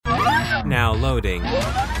Now loading.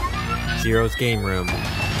 Zero's Game Room.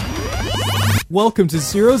 Welcome to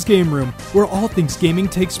Zero's Game Room, where all things gaming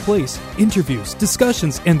takes place. Interviews,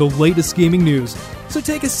 discussions, and the latest gaming news. So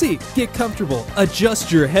take a seat, get comfortable,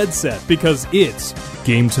 adjust your headset, because it's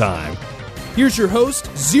game time. Here's your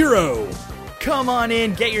host, Zero. Come on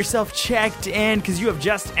in, get yourself checked in, because you have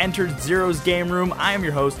just entered Zero's Game Room. I am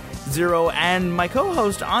your host, Zero, and my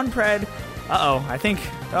co-host, Onpred.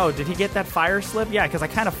 Did he get that fire slip? Yeah, because I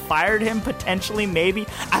kind of fired him, potentially, maybe,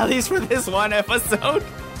 at least for this one episode.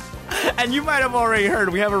 And you might have already heard,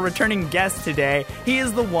 we have a returning guest today. He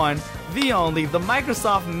is the one, the only, the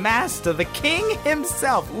Microsoft master, the king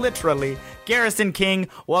himself, literally, Garrison King.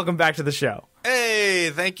 Welcome back to the show. Hey,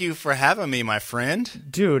 thank you for having me, my friend.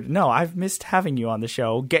 Dude, no, I've missed having you on the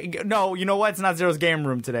show. No, you know what? It's not Zero's Game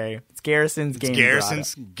Room today. It's Garrison's Game Grotto.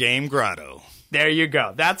 Garrison's Game Grotto. There you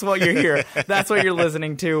go. That's what you're here. That's what you're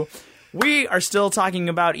listening to. We are still talking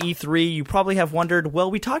about E3. You probably have wondered, well,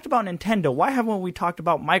 we talked about Nintendo. Why haven't we talked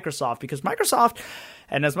about Microsoft? Because Microsoft,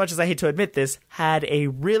 and as much as I hate to admit this, had a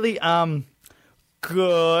really,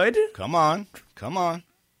 good... Come on.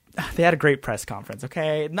 They had a great press conference,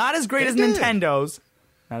 okay? Not as great as Nintendo's.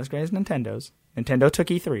 Not as great as Nintendo's. Nintendo took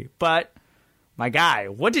E3. But, my guy,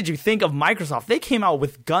 what did you think of Microsoft? They came out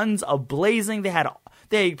with guns a-blazing.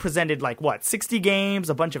 They presented, 60 games,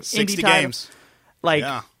 a bunch of indie titles. 60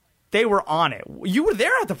 games. They were on it. You were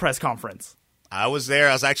there at the press conference. I was there.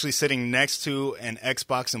 I was actually sitting next to an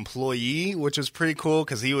Xbox employee, which was pretty cool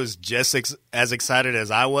because he was just as excited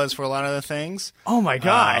as I was for a lot of the things. Oh, my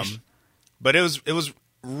gosh. But it was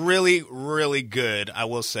really, really good, I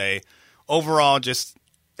will say. Overall, just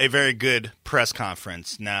a very good press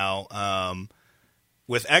conference. Now,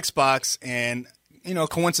 with Xbox and,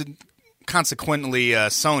 consequently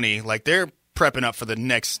Sony, they're prepping up for the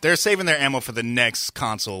next. They're saving their ammo for the next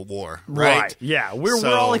console war, right? Yeah, we're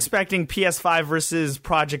all expecting PS5 versus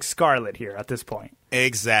Project Scarlet here at this point.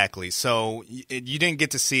 Exactly. So you didn't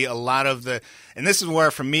get to see a lot of the, and this is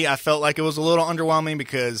where for me I felt like it was a little underwhelming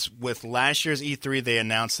because with last year's E3 they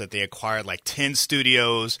announced that they acquired 10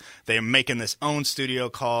 studios. They're making this own studio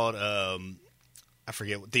called I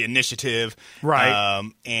forget the Initiative, right?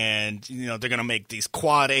 And they're gonna make these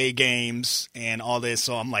quad A games and all this.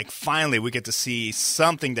 So I'm like, finally, we get to see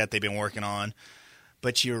something that they've been working on,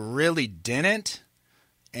 but you really didn't.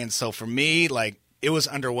 And so for me, it was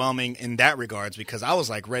underwhelming in that regards because I was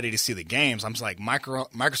ready to see the games. I'm just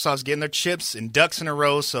Microsoft's getting their chips and ducks in a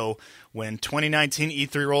row. So when 2019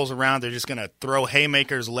 E3 rolls around, they're just gonna throw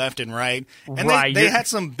haymakers left and right. And they had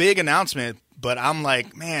some big announcement, but I'm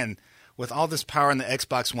like, man. With all this power in the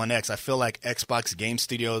Xbox One X, I feel like Xbox Game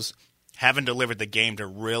Studios haven't delivered the game to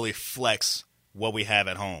really flex what we have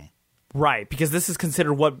at home. Right, because this is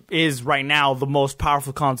considered what is right now the most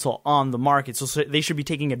powerful console on the market. So they should be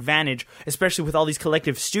taking advantage, especially with all these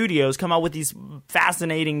collective studios come out with these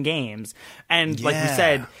fascinating games. And like we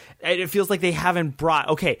said, it feels like they haven't brought...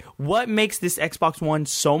 Okay, what makes this Xbox One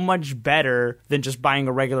so much better than just buying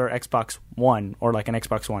a regular Xbox One or an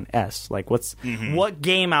Xbox One S? What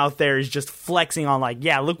game out there is just flexing on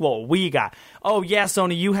look what we got. Oh, yeah,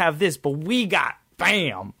 Sony, you have this, but we got...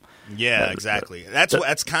 Bam! Yeah, exactly.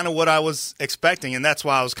 That's kind of what I was expecting, and that's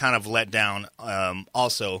why I was kind of let down.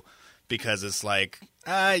 Also, because it's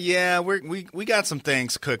we got some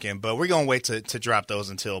things cooking, but we're gonna wait to drop those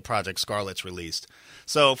until Project Scarlet's released.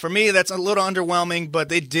 So for me, that's a little underwhelming. But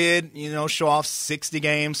they did, show off 60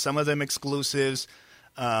 games, some of them exclusives.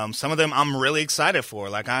 Some of them I'm really excited for.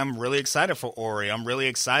 I'm really excited for Ori. I'm really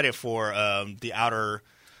excited for the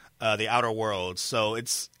Outer Worlds. So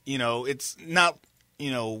it's it's not.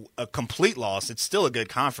 A complete loss. It's still a good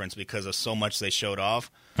conference because of so much they showed off.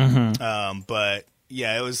 Mm-hmm. But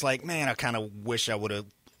yeah, it was man, I kind of wish I would have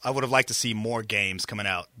liked to see more games coming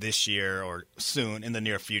out this year or soon in the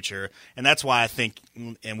near future. And that's why I think,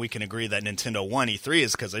 and we can agree that Nintendo won E3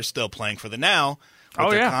 is because they're still playing for the now with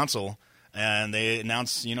their console. And they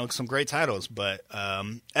announced, some great titles. But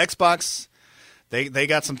Xbox, they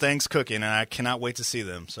got some things cooking, and I cannot wait to see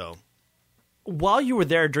them. So. While you were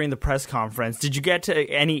there during the press conference, did you get to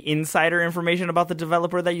any insider information about the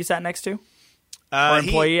developer that you sat next to? Or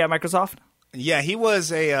employee at Microsoft? Yeah, he was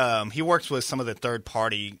he works with some of the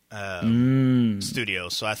third-party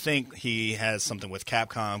studios. So I think he has something with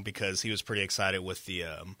Capcom because he was pretty excited with the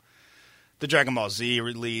Dragon Ball Z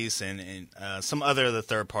release and some other of the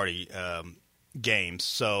third-party games.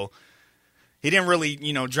 So he didn't really,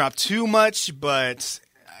 drop too much, but...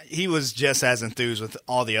 He was just as enthused with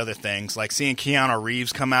all the other things, seeing Keanu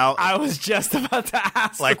Reeves come out. I was just about to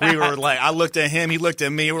ask. We were I looked at him, he looked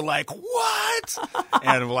at me. We're like, what?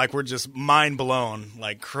 And we're just mind blown,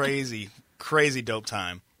 crazy dope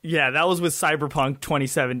time. Yeah, that was with Cyberpunk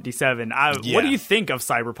 2077. What do you think of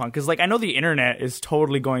Cyberpunk? Because, like, I know the internet is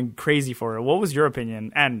totally going crazy for it. What was your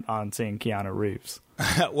opinion and on seeing Keanu Reeves?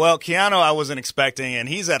 Well, Keanu, I wasn't expecting, and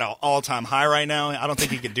he's at an all-time high right now. I don't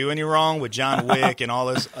think he could do any wrong with John Wick and all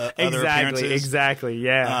those other appearances. Exactly,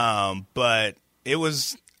 yeah. But it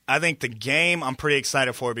was, I think the game I'm pretty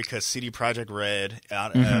excited for because CD Projekt Red,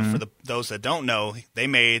 for those that don't know, they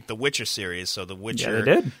made the Witcher series. So the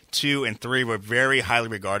Witcher 2 and 3 were very highly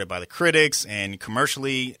regarded by the critics, and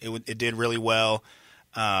commercially it did really well.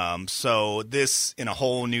 So this, in a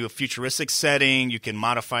whole new futuristic setting, you can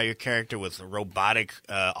modify your character with robotic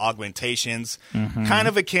augmentations, kind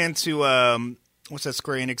of akin to what's that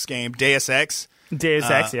Square Enix game, Deus Ex. Deus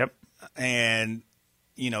Ex, yep. And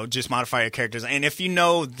just modify your characters. And if you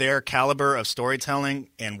know their caliber of storytelling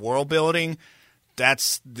and world building,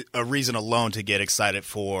 that's a reason alone to get excited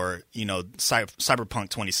for, Cyberpunk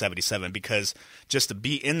 2077, because just to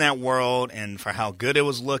be in that world and for how good it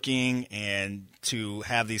was looking and to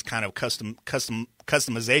have these kind of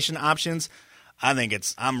customization options,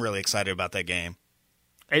 I'm really excited about that game.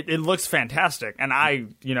 It looks fantastic. And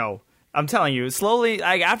I'm telling you, slowly,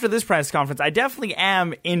 after this press conference, I definitely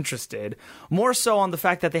am interested. More so on the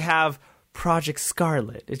fact that they have Project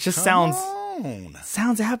Scarlet. It just sounds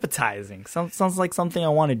appetizing. Sounds like something I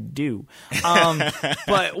want to do.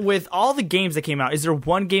 But with all the games that came out, is there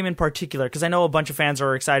one game in particular? Because I know a bunch of fans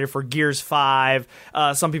are excited for Gears 5.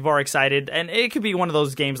 Some people are excited, and it could be one of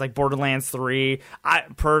those games like Borderlands 3.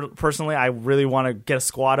 Personally, I really want to get a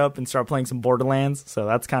squad up and start playing some Borderlands, so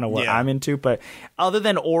that's kind of what I'm into. But other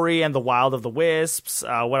than Ori and the Wild of the Wisps,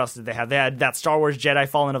 what else did they have? They had that Star Wars Jedi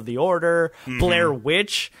Fallen of the Order, Blair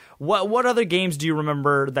Witch. What other games do you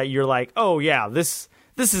remember that you're like, oh yeah, this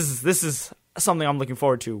is something I'm looking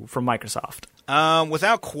forward to from Microsoft?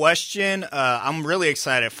 Without question, I'm really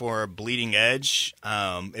excited for Bleeding Edge.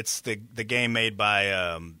 It's the game made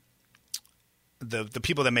by the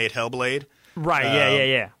people that made Hellblade. Right.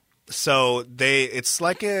 Yeah. So it's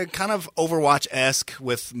like a kind of Overwatch-esque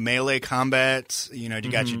with melee combat. You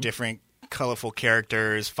got your different colorful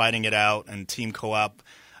characters fighting it out and team co-op.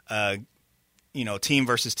 Team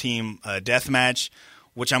versus team deathmatch,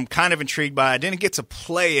 which I'm kind of intrigued by. I didn't get to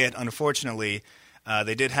play it, unfortunately.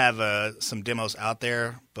 They did have some demos out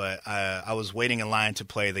there, but I was waiting in line to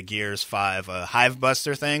play the Gears 5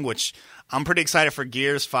 Hivebuster thing, which I'm pretty excited for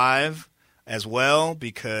Gears 5 as well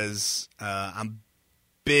because I'm a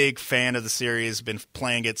big fan of the series, been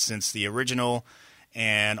playing it since the original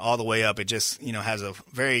and all the way up. It just, has a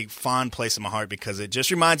very fond place in my heart because it just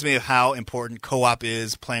reminds me of how important co-op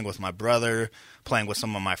is, playing with my brother, playing with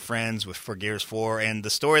some of my friends for Gears 4. And the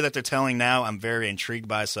story that they're telling now, I'm very intrigued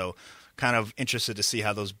by, so kind of interested to see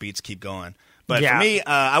how those beats keep going. But for me,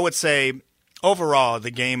 I would say overall,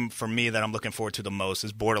 the game for me that I'm looking forward to the most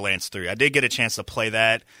is Borderlands 3. I did get a chance to play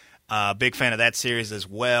that. Big fan of that series as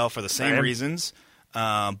well for the same reasons.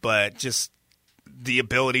 But just the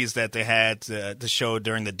abilities that they had to show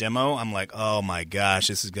during the demo, I'm like, oh my gosh,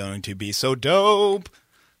 this is going to be so dope.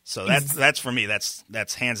 So that's for me.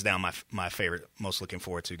 That's hands down my favorite, most looking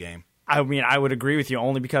forward to game. I mean, I would agree with you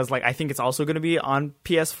only because, I think it's also going to be on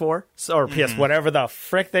PS4 or PS whatever the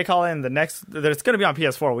frick they call it. And it's going to be on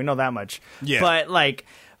PS4. We know that much. Yeah. But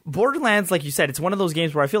Borderlands, like you said, it's one of those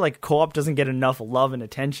games where I feel like co-op doesn't get enough love and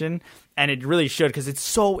attention, and it really should because it's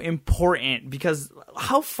so important. Because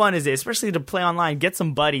how fun is it, especially to play online, get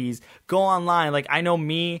some buddies, go online. Like I know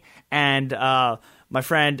me and my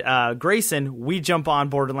friend Grayson, we jump on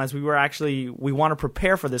Borderlands. We want to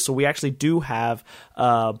prepare for this, so we actually do have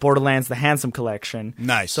Borderlands: The Handsome Collection.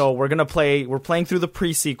 Nice. So we're playing through the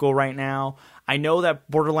pre-sequel right now. I know that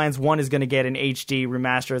Borderlands 1 is going to get an HD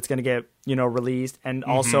remaster. It's going to get, released. And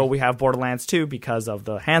also we have Borderlands 2 because of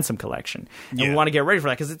the Handsome Collection. And we want to get ready for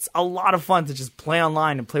that because it's a lot of fun to just play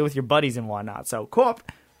online and play with your buddies and whatnot. So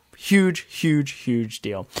co-op, huge, huge, huge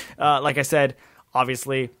deal. Like I said,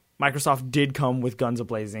 obviously Microsoft did come with guns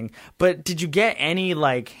a-blazing. But did you get any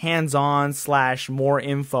hands-on / more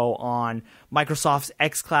info on Microsoft's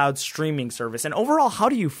xCloud streaming service? And overall, how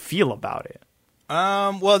do you feel about it?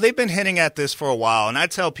 Well, they've been hinting at this for a while, and I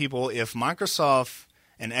tell people if Microsoft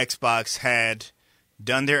and Xbox had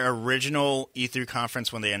done their original E3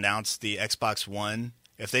 conference when they announced the Xbox One,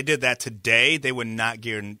 if they did that today, they would not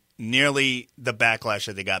get nearly the backlash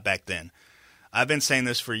that they got back then. I've been saying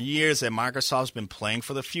this for years that Microsoft's been playing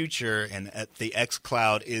for the future, and the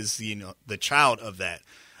xCloud is the child of that.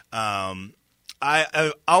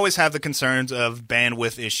 I always have the concerns of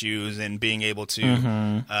bandwidth issues and being able to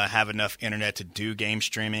have enough internet to do game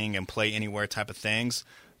streaming and play anywhere type of things.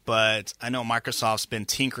 but I know Microsoft's been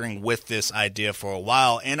tinkering with this idea for a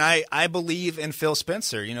while, and I believe in Phil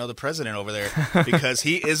Spencer, the president over there, because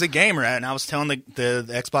he is a gamer. And I was telling the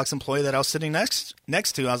Xbox employee that I was sitting next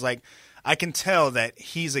to, I was like, I can tell that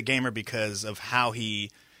he's a gamer because of how he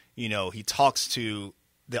talks to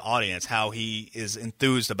the audience, how he is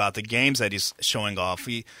enthused about the games that he's showing off.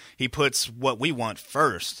 He puts what we want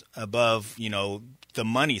first above, the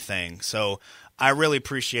money thing. So I really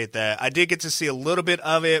appreciate that. I did get to see a little bit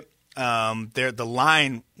of it. The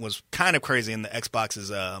line was kind of crazy in the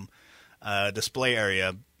Xbox's display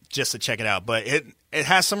area just to check it out. But it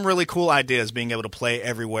has some really cool ideas, being able to play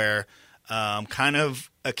everywhere, kind of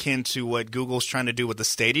akin to what Google's trying to do with the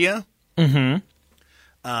Stadia. Mm-hmm.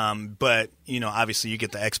 But, obviously you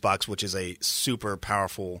get the Xbox, which is a super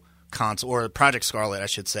powerful console, or Project Scarlet, I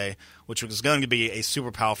should say, which was going to be a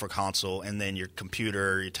super powerful console, and then your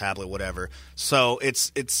computer, your tablet, whatever. So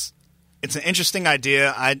it's an interesting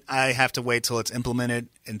idea. I have to wait till it's implemented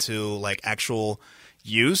into like actual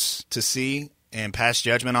use to see and pass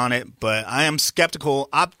judgment on it. But I am skeptical,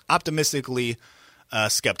 optimistically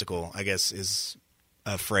skeptical, I guess is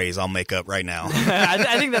a phrase I'll make up right now.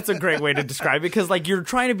 I think that's a great way to describe it, because like you're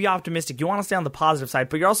trying to be optimistic, you want to stay on the positive side,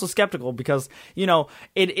 but you're also skeptical because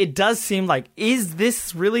it does seem like, is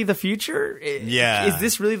this really the future? Yeah, is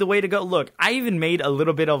this really the way to go? Look, I even made a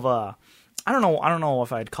little bit of a I don't know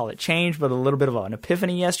if I'd call it change, but a little bit of an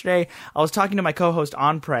epiphany yesterday. I was talking to my co-host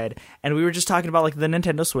Onpred, and we were just talking about like the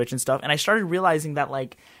Nintendo Switch and stuff, and I started realizing that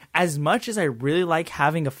like, as much as I really like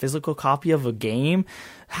having a physical copy of a game,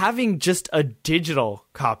 having just a digital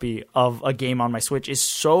copy of a game on my Switch is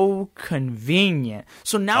so convenient.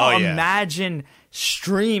 So now imagine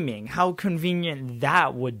streaming, how convenient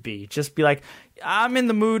that would be. Just be like, I'm in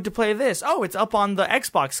the mood to play this. Oh, it's up on the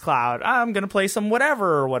Xbox cloud. I'm going to play some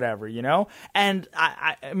whatever. And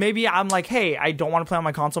maybe I'm like, hey, I don't want to play on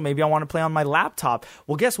my console. Maybe I want to play on my laptop.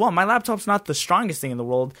 Well, guess what? My laptop's not the strongest thing in the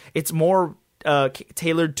world. It's more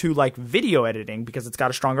tailored to like video editing because it's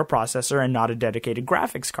got a stronger processor and not a dedicated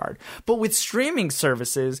graphics card. But with streaming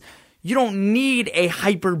services, you don't need a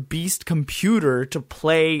hyper beast computer to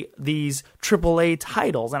play these AAA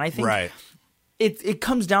titles. And I think it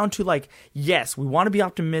comes down to like, yes, we want to be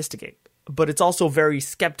optimistic, but it's also very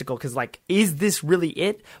skeptical because like, is this really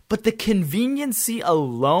it? But the conveniency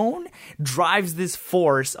alone drives this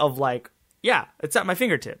force of like, yeah, it's at my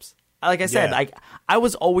fingertips. Like I said, like I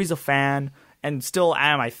was always a fan and still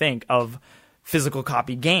am, I think, of physical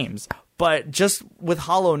copy games. But just with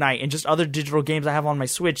Hollow Knight and just other digital games I have on my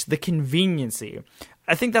Switch, the conveniency.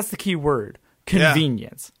 I think that's the key word.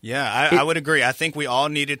 Convenience. Yeah, I would agree. I think we all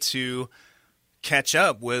needed to catch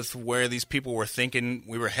up with where these people were thinking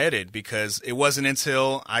we were headed, because it wasn't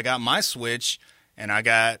until I got my Switch and I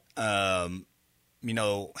got had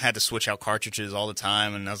to switch out cartridges all the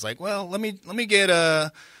time, and I was like, well, let me get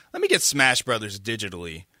Smash Brothers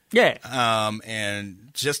digitally. Yeah. And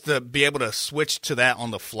just to be able to switch to that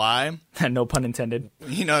on the fly. No pun intended.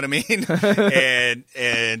 You know what I mean?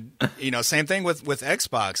 and same thing with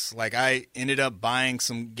Xbox. Like I ended up buying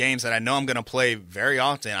some games that I know I'm going to play very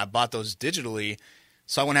often. I bought those digitally,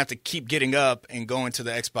 so I wouldn't have to keep getting up and going to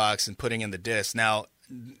the Xbox and putting in the disc. Now,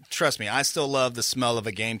 trust me, I still love the smell of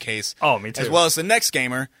a game case. Oh, me too. As well as the next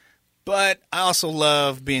gamer. But I also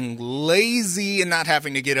love being lazy and not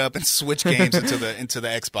having to get up and switch games into the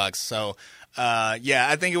Xbox. So,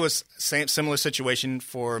 I think it was similar situation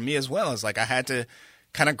for me as well. It's like I had to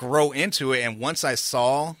kind of grow into it, and once I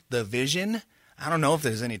saw the vision, I don't know if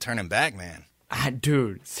there's any turning back, man.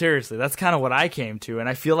 Dude, seriously, that's kind of what I came to, and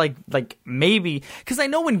I feel like maybe because I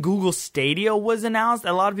know when Google Stadia was announced,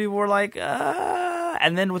 a lot of people were like,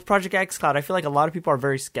 and then with Project xCloud, I feel like a lot of people are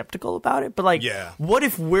very skeptical about it. But like, what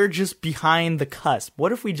if we're just behind the cusp?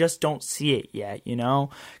 What if we just don't see it yet?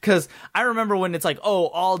 Because I remember when it's like, oh,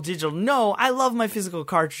 all digital. No, I love my physical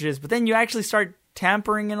cartridges, but then you actually start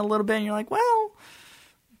tampering in a little bit, and you're like, well,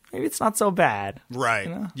 maybe it's not so bad, right?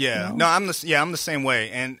 No, I'm the same way,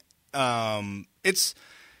 and it's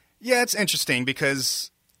interesting because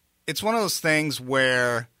it's one of those things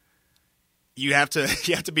where you have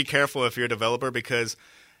to be careful if you're a developer, because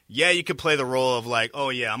you could play the role of like, oh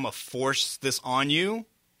yeah, I'm gonna force this on you,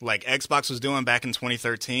 like Xbox was doing back in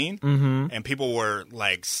 2013, and people were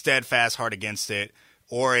like steadfast hard against it.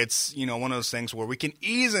 Or it's, one of those things where we can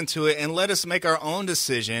ease into it and let us make our own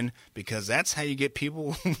decision, because that's how you get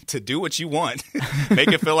people to do what you want. Make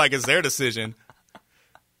it feel like it's their decision.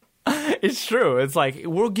 It's true. It's like,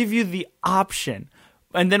 we'll give you the option.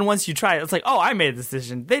 And then once you try it, it's like, oh, I made a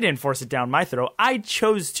decision. They didn't force it down my throat. I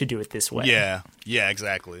chose to do it this way. Yeah,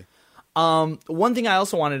 exactly. One thing I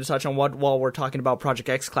also wanted to touch on while we're talking about Project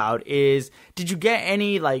xCloud is, did you get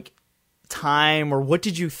any like time, or what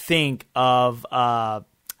did you think of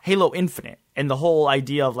Halo Infinite and the whole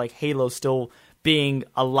idea of like Halo still being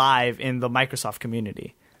alive in the Microsoft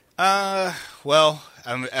community? Well,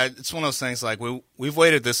 it's one of those things like we've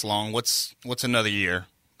waited this long. What's another year?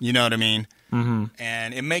 You know what I mean? Mm-hmm.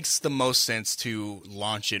 And it makes the most sense to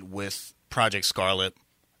launch it with Project Scarlet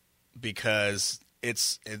because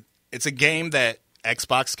it's a game that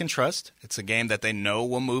Xbox can trust. It's a game that they know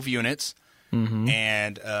will move units. Mm-hmm.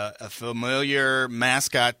 And a familiar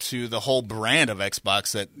mascot to the whole brand of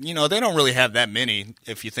Xbox that, you know, they don't really have that many.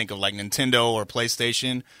 If you think of like Nintendo or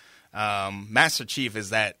PlayStation, Master Chief is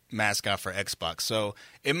that mascot for Xbox. So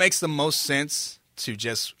it makes the most sense to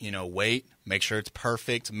just, you know, wait, make sure it's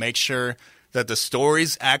perfect, make sure that the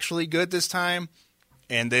story's actually good this time,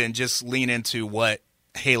 and then just lean into what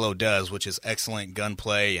Halo does, which is excellent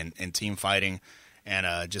gunplay and team fighting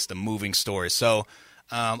and just a moving story. So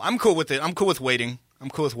I'm cool with it. I'm cool with waiting. I'm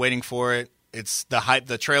cool with waiting for it. It's the hype.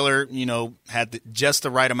 The trailer, you know, had just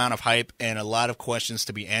the right amount of hype and a lot of questions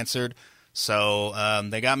to be answered. So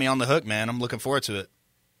they got me on the hook, man. I'm looking forward to it.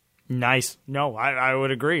 Nice. No, I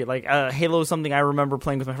would agree. Like Halo is something I remember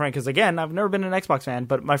playing with my friend because, again, I've never been an Xbox fan,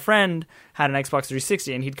 but my friend had an Xbox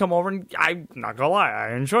 360 and he'd come over and I'm not gonna lie,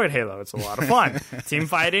 I enjoyed Halo. It's a lot of fun. Team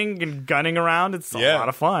fighting and gunning around, it's a lot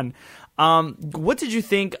of fun. What did you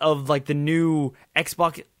think of like the new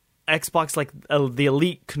Xbox like the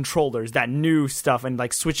Elite controllers, that new stuff, and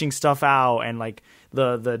like switching stuff out and like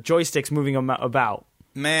the joysticks moving them about?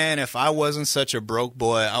 Man, if I wasn't such a broke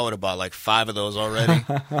boy, I would have bought like 5 of those already.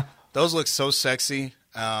 Those look so sexy.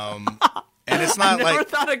 And it's not I never like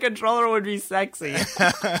thought a controller would be sexy.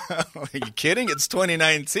 Are you kidding? It's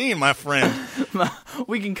 2019, my friend.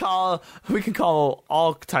 We can call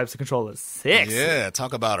all types of controllers sexy. Yeah,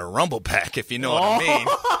 talk about a rumble pack, if you know what I mean.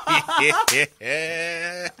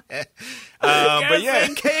 But yeah,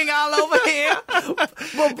 King all over here.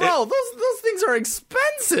 Well, bro, those things are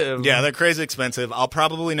expensive. Yeah, they're crazy expensive. I'll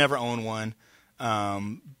probably never own one.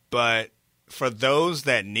 But for those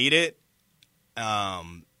that need it,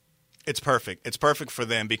 it's perfect. It's perfect for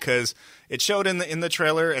them because it showed in the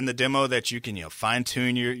trailer and the demo that you can, you know, fine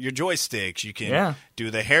tune your joysticks. You can do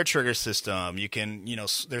the hair trigger system. You can, you know,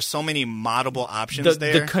 there's so many moddable options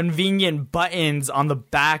there. The convenient buttons on the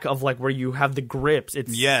back of like where you have the grips.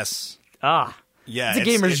 It's yeah, it's a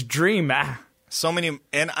gamer's dream. So many,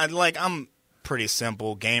 and I'm pretty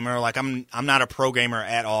simple gamer. Like I'm not a pro gamer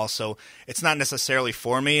at all, so it's not necessarily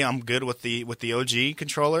for me. I'm good with the OG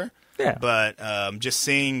controller. Yeah, but just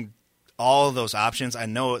seeing all of those options, I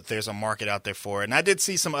know there's a market out there for it. And I did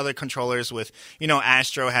see some other controllers with, you know,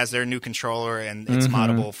 Astro has their new controller and it's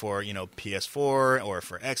moddable for, you know, PS4 or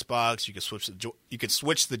for Xbox. You could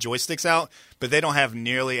switch the joysticks out, but they don't have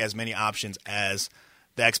nearly as many options as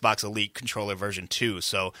the Xbox Elite controller version 2.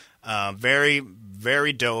 So very,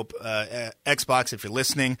 very dope. Xbox, if you're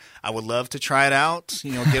listening, I would love to try it out.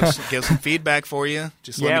 You know, give some feedback for you.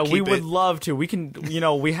 Just let me keep we would love to. We can, you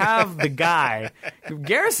know, we have the guy.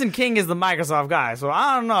 Garrison King is the Microsoft guy. So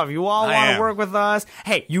I don't know if you all want to work with us.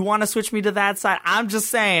 Hey, you want to switch me to that side? I'm just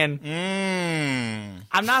saying.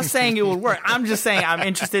 I'm not saying it would work. I'm just saying I'm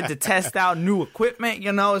interested to test out new equipment.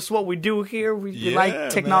 You know, it's what we do here. We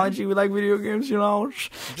like technology. Man. We like video games, you know.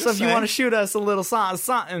 So if you want to shoot us a little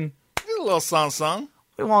something. A little song.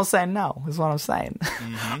 We won't say no, is what I'm saying.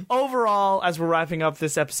 Overall, as we're wrapping up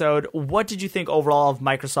this episode, what did you think overall of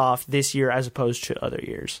Microsoft this year as opposed to other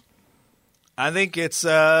years? I think it's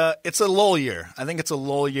a lull year.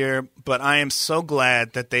 But I am so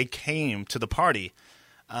glad that they came to the party.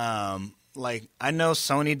 Like, I know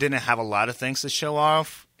Sony didn't have a lot of things to show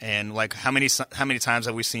off, and like how many times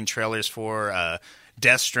have we seen trailers for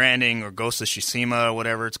Death Stranding or Ghost of Tsushima or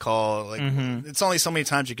whatever it's called? Like, it's only so many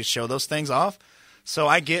times you could show those things off. So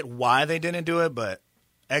I get why they didn't do it, but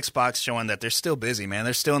Xbox showing that they're still busy, man.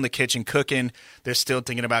 They're still in the kitchen cooking. They're still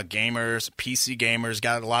thinking about gamers. PC gamers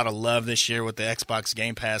got a lot of love this year with the Xbox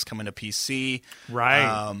Game Pass coming to PC.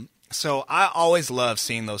 Right. So I always love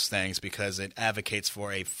seeing those things because it advocates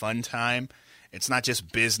for a fun time. It's not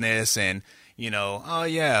just business and, you know, oh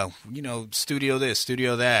yeah, you know, studio this,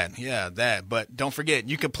 studio that, yeah, that. But don't forget,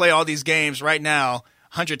 you can play all these games right now,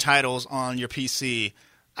 100 titles on your PC.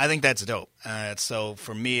 I think that's dope. So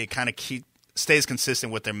for me, it kind of stays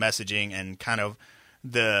consistent with their messaging and kind of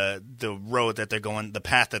the road that they're going, the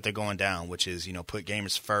path that they're going down, which is, you know, put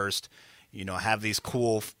gamers first. You know, have these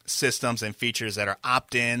cool systems and features that are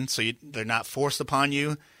opt-in, so they're not forced upon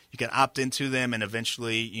you. You can opt into them, and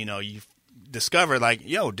eventually, you know, you discover like,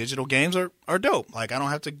 yo, digital games are dope. Like, I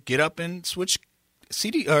don't have to get up and switch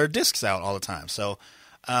CD or discs out all the time. So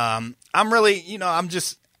I'm really, I'm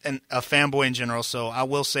just a fanboy in general. So I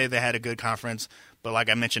will say they had a good conference, but like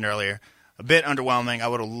I mentioned earlier, a bit underwhelming. I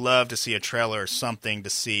would have loved to see a trailer or something to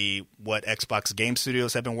see what Xbox Game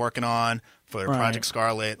Studios have been working on for Project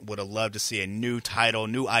Scarlet. Would have loved to see a new title,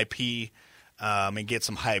 new IP, and get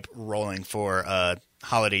some hype rolling for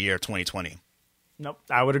holiday year 2020. Nope,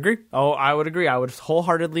 I would agree. I would agree. I would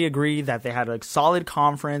wholeheartedly agree that they had a solid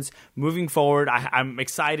conference moving forward. I'm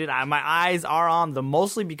excited. My eyes are on them,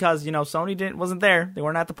 mostly because, Sony wasn't there. They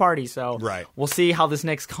weren't at the party. So we'll see how this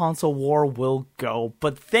next console war will go.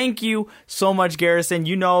 But thank you so much, Garrison.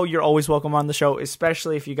 You're always welcome on the show,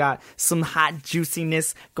 especially if you got some hot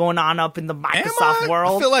juiciness going on up in the Microsoft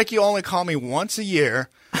world. I feel like you only call me once a year.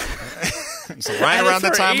 So right around the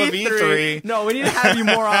time of E3. No, we need to have you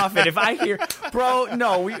more often. If I hear, bro,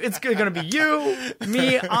 no, it's going to be you,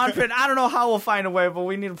 me, Anfred. I don't know how we'll find a way, but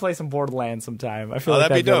we need to play some Borderlands sometime. I feel like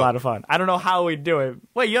that'd be a lot of fun. I don't know how we'd do it.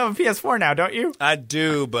 Wait, you have a PS4 now, don't you? I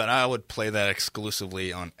do, but I would play that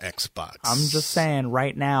exclusively on Xbox. I'm just saying,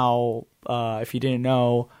 right now, if you didn't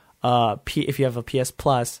know, if you have a PS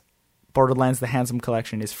Plus, Borderlands The Handsome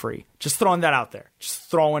Collection is free. Just throwing that out there.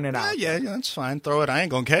 Just throwing it out. Yeah, that's fine. Throw it. I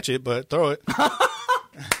ain't going to catch it, but throw it.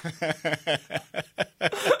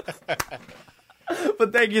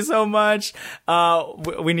 But thank you so much.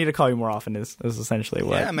 We need to call you more often is essentially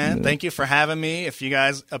what. Yeah, man. Thank you for having me. If you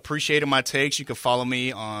guys appreciated my takes, you can follow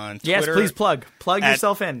me on Twitter. Yes, please plug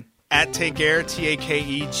yourself in. At Takegar,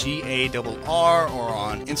 TAKEGARR, or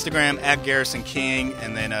on Instagram at Garrison King,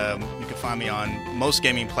 and then you can find me on most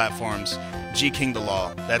gaming platforms. G King the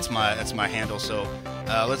Law. That's my handle. So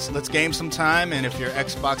let's game some time, and if you're an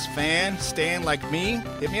Xbox fan, Stan like me,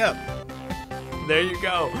 hit me up. There you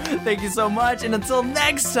go. Thank you so much, and until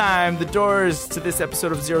next time, the doors to this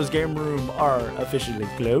episode of Zero's Game Room are officially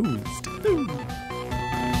closed.